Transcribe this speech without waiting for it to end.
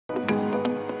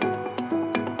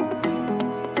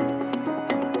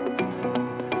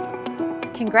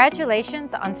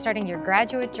Congratulations on starting your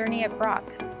graduate journey at Brock.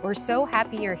 We're so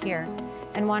happy you're here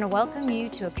and want to welcome you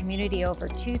to a community of over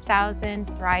 2,000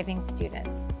 thriving students.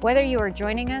 Whether you are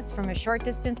joining us from a short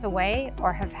distance away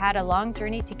or have had a long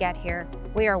journey to get here,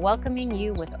 we are welcoming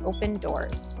you with open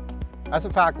doors. As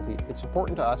a faculty, it's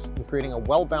important to us in creating a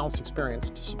well-balanced experience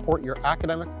to support your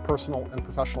academic, personal, and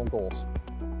professional goals.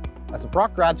 As a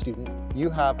Brock grad student, you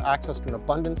have access to an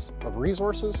abundance of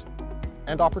resources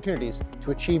and opportunities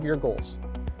to achieve your goals.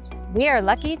 We are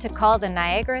lucky to call the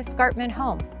Niagara Escarpment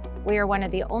home. We are one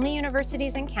of the only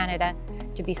universities in Canada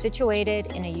to be situated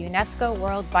in a UNESCO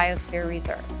World Biosphere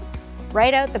Reserve.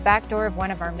 Right out the back door of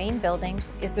one of our main buildings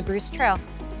is the Bruce Trail.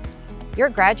 Your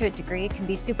graduate degree can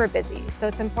be super busy, so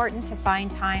it's important to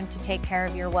find time to take care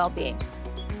of your well-being.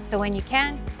 So when you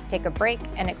can, take a break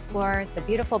and explore the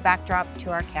beautiful backdrop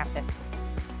to our campus.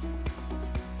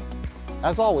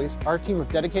 As always, our team of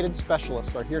dedicated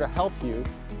specialists are here to help you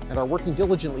and are working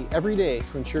diligently every day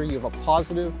to ensure you have a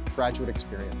positive graduate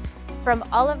experience. From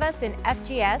all of us in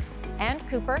FGS and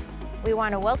Cooper, we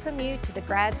want to welcome you to the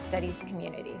Grad Studies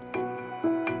community.